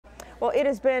Well, it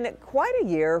has been quite a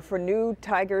year for new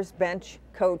Tigers bench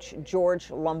coach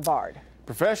George Lombard.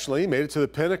 Professionally, he made it to the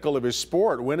pinnacle of his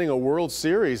sport, winning a World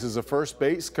Series as a first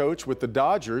base coach with the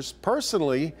Dodgers.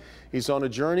 Personally, he's on a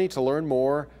journey to learn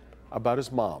more about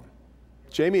his mom.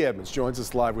 Jamie Edmonds joins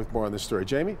us live with more on this story.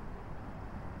 Jamie?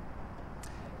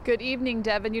 Good evening,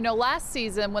 Devin. You know, last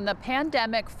season when the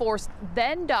pandemic forced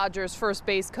then Dodgers first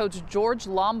base coach George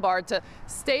Lombard to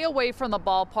stay away from the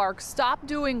ballpark, stop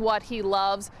doing what he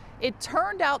loves, it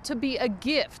turned out to be a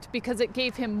gift because it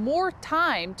gave him more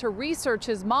time to research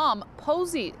his mom,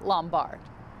 Posey Lombard.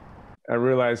 I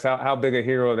realized how big a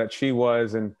hero that she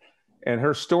was, and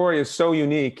her story is so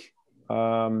unique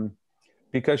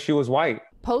because she was white.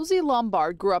 Posey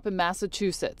Lombard grew up in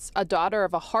Massachusetts, a daughter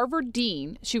of a Harvard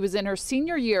dean. She was in her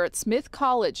senior year at Smith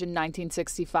College in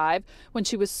 1965 when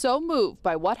she was so moved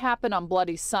by what happened on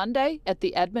Bloody Sunday at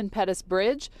the Edmund Pettus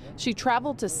Bridge, she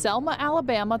traveled to Selma,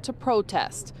 Alabama to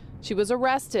protest. She was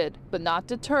arrested, but not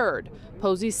deterred.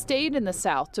 Posey stayed in the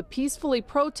South to peacefully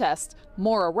protest.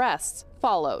 More arrests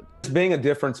followed. Being a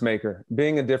difference maker,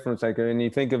 and you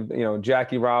think of,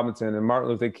 Jackie Robinson and Martin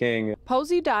Luther King.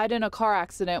 Posey died in a car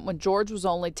accident when George was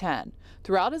only 10.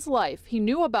 Throughout his life, he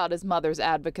knew about his mother's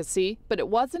advocacy, but it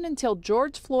wasn't until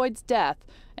George Floyd's death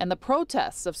and the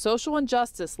protests of social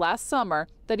injustice last summer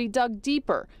that he dug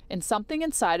deeper and something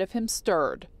inside of him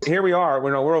stirred. Here we are,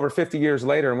 we're over 50 years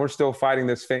later, and we're still fighting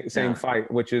this same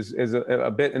fight, which is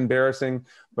a bit embarrassing,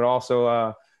 but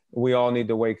also we all need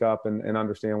to wake up and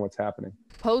understand what's happening.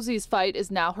 Posey's fight is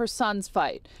now her son's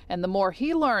fight, and the more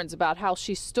he learns about how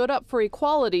she stood up for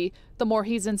equality, the more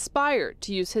he's inspired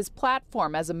to use his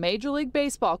platform as a Major League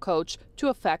Baseball coach to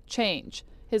affect change.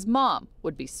 His mom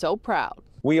would be so proud.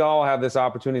 We all have this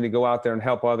opportunity to go out there and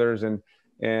help others, and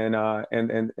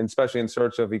especially in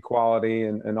search of equality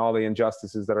and all the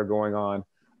injustices that are going on.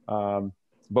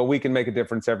 But we can make a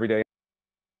difference every day.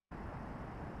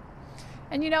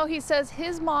 And he says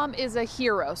his mom is a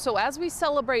hero. So as we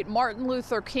celebrate Martin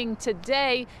Luther King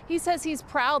today, he says he's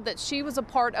proud that she was a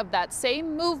part of that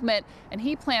same movement, and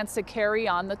he plans to carry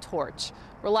on the torch.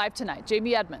 We're live tonight.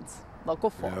 Jamie Edmonds, Local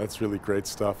 4. Yeah, that's really great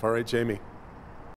stuff. All right, Jamie.